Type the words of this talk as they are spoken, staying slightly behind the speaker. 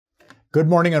Good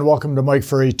morning and welcome to Mike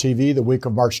Ferry TV, the week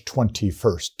of March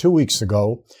 21st. 2 weeks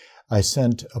ago, I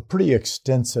sent a pretty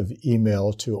extensive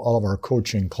email to all of our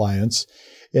coaching clients,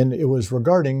 and it was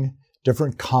regarding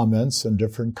different comments and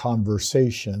different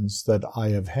conversations that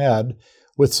I have had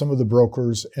with some of the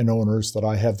brokers and owners that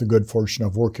I have the good fortune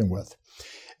of working with.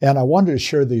 And I wanted to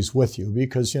share these with you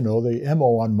because, the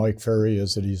MO on Mike Ferry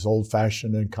is that he's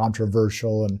old-fashioned and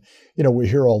controversial. And, we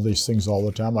hear all these things all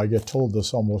the time. I get told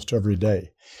this almost every day.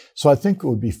 So I think it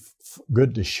would be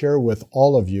good to share with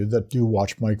all of you that do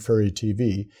watch Mike Ferry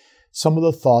TV some of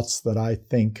the thoughts that I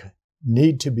think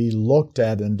need to be looked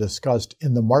at and discussed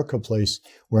in the marketplace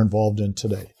we're involved in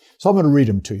today. So I'm going to read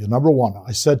them to you. Number one,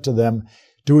 I said to them,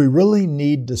 do we really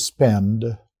need to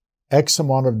spend X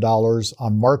amount of dollars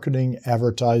on marketing,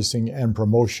 advertising, and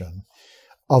promotion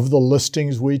of the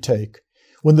listings we take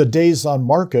when the days on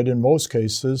market in most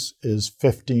cases is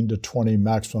 15 to 20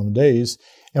 maximum days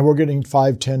and we're getting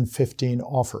 5, 10, 15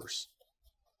 offers?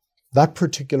 That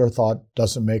particular thought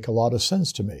doesn't make a lot of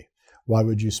sense to me. Why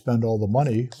would you spend all the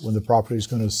money when the property is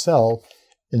going to sell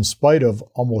in spite of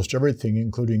almost everything,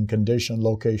 including condition,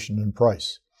 location, and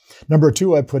price? Number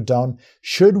two, I put down,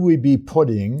 should we be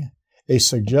putting a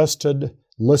suggested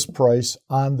list price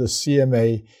on the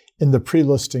CMA in the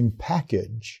pre-listing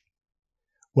package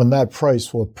when that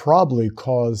price will probably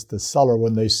cause the seller,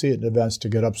 when they see it in advance, to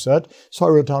get upset? So I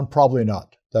wrote down probably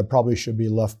not. That probably should be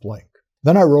left blank.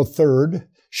 Then I wrote third,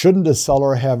 shouldn't a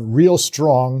seller have real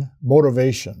strong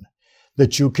motivation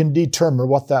that you can determine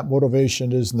what that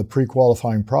motivation is in the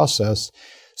pre-qualifying process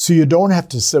so you don't have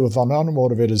to sit with an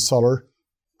unmotivated seller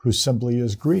who simply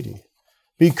is greedy?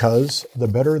 Because the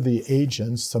better the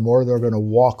agents, the more they're going to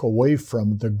walk away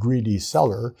from the greedy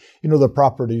seller. The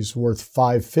property's worth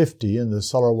 $550 and the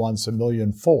seller wants $1.4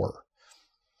 million.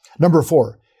 Number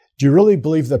four, do you really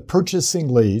believe that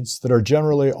purchasing leads that are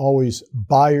generally always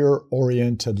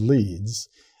buyer-oriented leads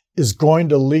is going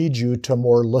to lead you to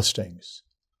more listings?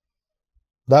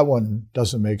 That one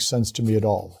doesn't make sense to me at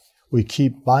all. We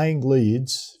keep buying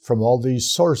leads from all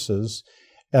these sources,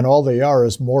 and all they are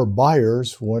is more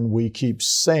buyers when we keep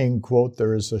saying, quote,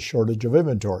 there is a shortage of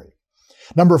inventory.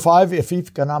 Number five, if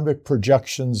economic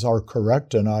projections are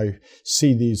correct, and I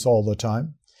see these all the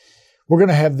time, we're going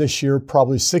to have this year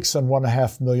probably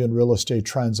 6.5 million real estate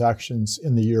transactions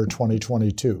in the year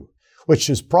 2022, which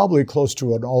is probably close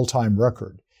to an all-time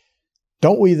record.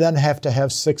 Don't we then have to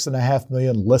have 6.5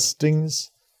 million listings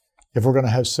if we're going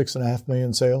to have 6.5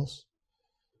 million sales?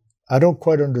 I don't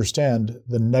quite understand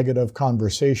the negative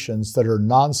conversations that are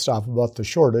nonstop about the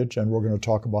shortage, and we're going to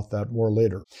talk about that more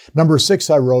later. Number six,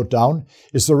 I wrote down,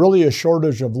 is there really a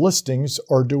shortage of listings,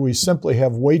 or do we simply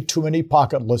have way too many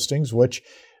pocket listings, which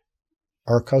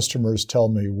our customers tell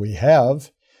me we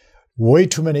have, way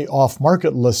too many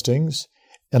off-market listings,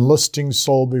 and listings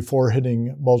sold before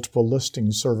hitting multiple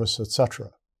listing service,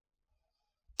 etc.?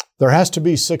 There has to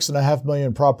be 6.5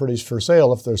 million properties for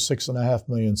sale if there's 6.5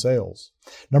 million sales.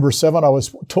 Number seven, I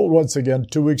was told once again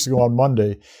 2 weeks ago on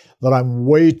Monday that I'm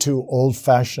way too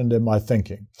old-fashioned in my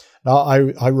thinking. Now,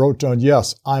 I wrote down,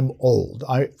 yes, I'm old.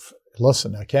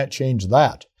 Listen, I can't change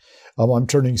that. I'm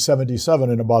turning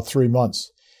 77 in about 3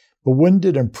 months. But when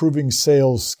did improving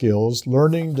sales skills,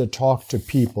 learning to talk to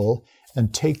people,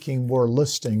 and taking more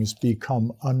listings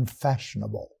become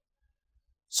unfashionable,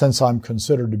 since I'm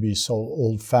considered to be so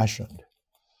old-fashioned?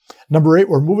 Number eight,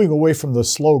 we're moving away from the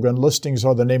slogan, listings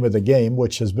are the name of the game,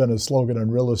 which has been a slogan in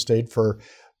real estate for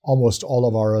almost all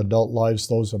of our adult lives,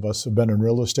 those of us who have been in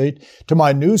real estate, to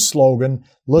my new slogan,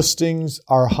 listings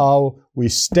are how we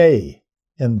stay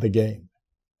in the game.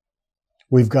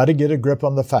 We've got to get a grip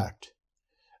on the fact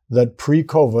that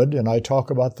pre-COVID, and I talk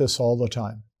about this all the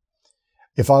time,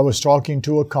 if I was talking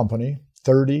to a company,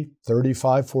 30,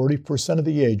 35, 40% of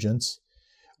the agents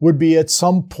would be at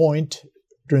some point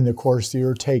during the course of the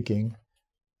year taking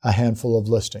a handful of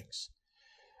listings.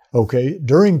 Okay,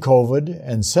 during COVID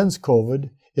and since COVID,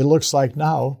 it looks like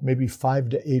now maybe 5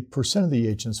 to 8% of the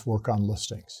agents work on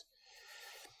listings.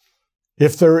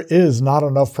 If there is not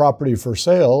enough property for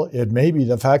sale, it may be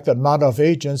the fact that not enough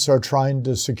agents are trying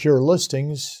to secure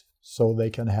listings so they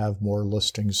can have more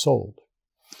listings sold.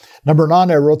 Number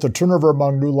nine, I wrote the turnover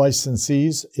among new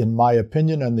licensees, in my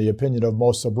opinion and the opinion of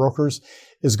most of the brokers,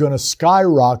 is going to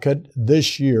skyrocket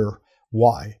this year.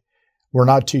 Why? We're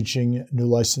not teaching new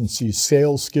licensees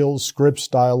sales skills, scripts,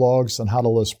 dialogues, and how to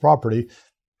list property,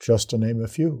 just to name a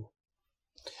few.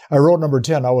 I wrote number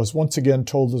 10. I was once again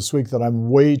told this week that I'm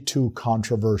way too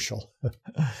controversial.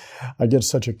 I get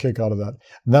such a kick out of that.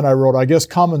 And then I wrote, I guess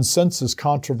common sense is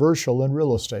controversial in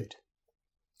real estate.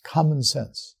 Common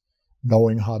sense,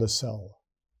 knowing how to sell.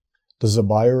 Does the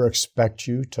buyer expect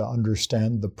you to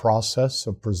understand the process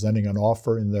of presenting an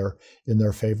offer in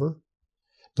their favor?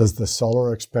 Does the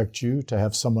seller expect you to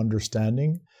have some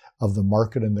understanding of the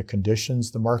market and the conditions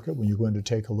of the market when you're going to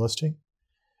take a listing?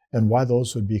 And why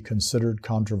those would be considered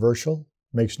controversial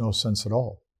makes no sense at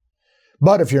all.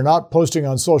 But if you're not posting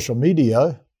on social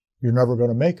media, you're never going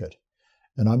to make it.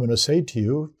 And I'm going to say to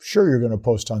you, sure, you're going to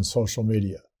post on social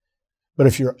media. But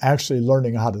if you're actually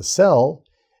learning how to sell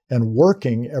and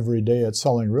working every day at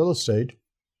selling real estate,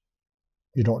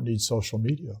 you don't need social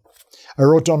media. I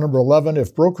wrote down number 11,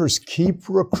 if brokers keep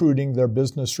recruiting, their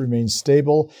business remains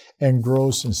stable and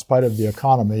grows in spite of the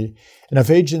economy. And if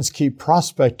agents keep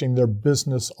prospecting, their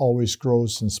business always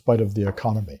grows in spite of the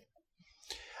economy.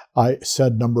 I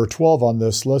said number 12 on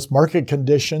this list, market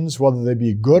conditions, whether they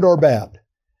be good or bad,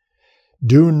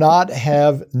 do not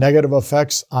have negative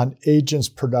effects on agents'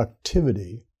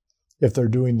 productivity if they're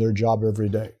doing their job every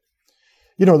day.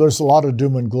 There's a lot of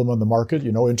doom and gloom on the market.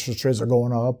 Interest rates are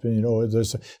going up, and,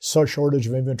 there's a shortage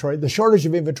of inventory. The shortage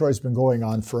of inventory has been going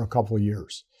on for a couple of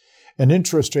years. And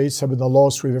interest rates have been the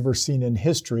lowest we've ever seen in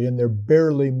history, and they're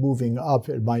barely moving up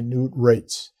at minute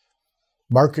rates.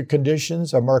 Market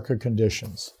conditions are market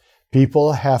conditions.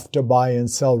 People have to buy and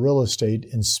sell real estate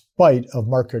in spite of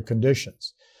market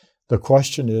conditions. The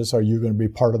question is, are you going to be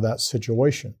part of that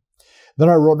situation? Then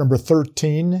I wrote number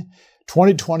 13,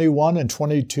 2021 and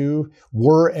 22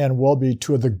 were and will be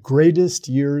two of the greatest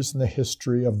years in the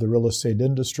history of the real estate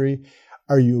industry.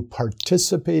 Are you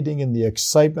participating in the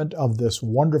excitement of this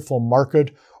wonderful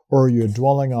market, or are you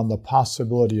dwelling on the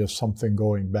possibility of something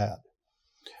going bad?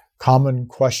 Common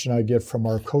question I get from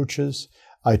our coaches.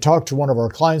 I talked to one of our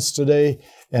clients today,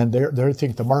 and they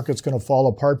think the market's going to fall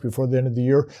apart before the end of the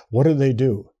year. What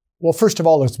do? Well, first of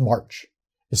all, it's March.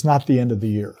 It's not the end of the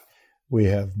year. We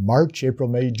have March, April,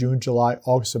 May, June, July,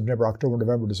 August, September, October,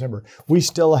 November, December. We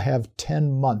still have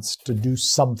 10 months to do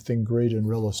something great in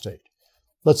real estate.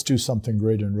 Let's do something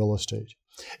great in real estate.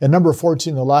 And number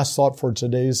 14, the last thought for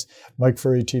today's Mike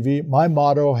Ferry TV. My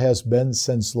motto has been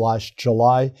since last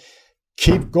July,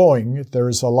 keep going. There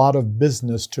is a lot of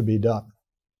business to be done.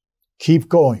 Keep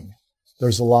going.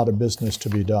 There's a lot of business to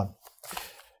be done.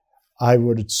 I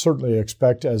would certainly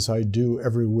expect, as I do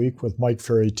every week with Mike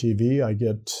Ferry TV, I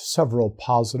get several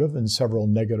positive and several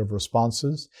negative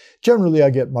responses. Generally,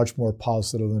 I get much more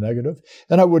positive than negative.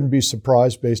 And I wouldn't be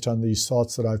surprised, based on these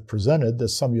thoughts that I've presented, that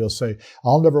some of you will say,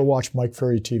 I'll never watch Mike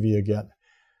Ferry TV again.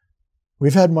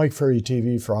 We've had Mike Ferry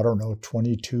TV for,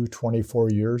 22,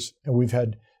 24 years, and we've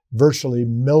had virtually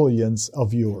millions of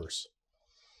viewers.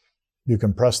 You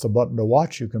can press the button to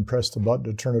watch, you can press the button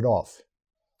to turn it off.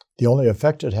 The only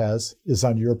effect it has is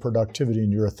on your productivity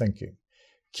and your thinking.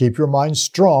 Keep your mind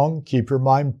strong, keep your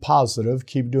mind positive,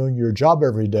 keep doing your job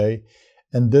every day,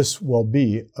 and this will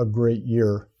be a great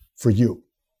year for you.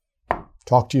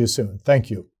 Talk to you soon.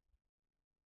 Thank you.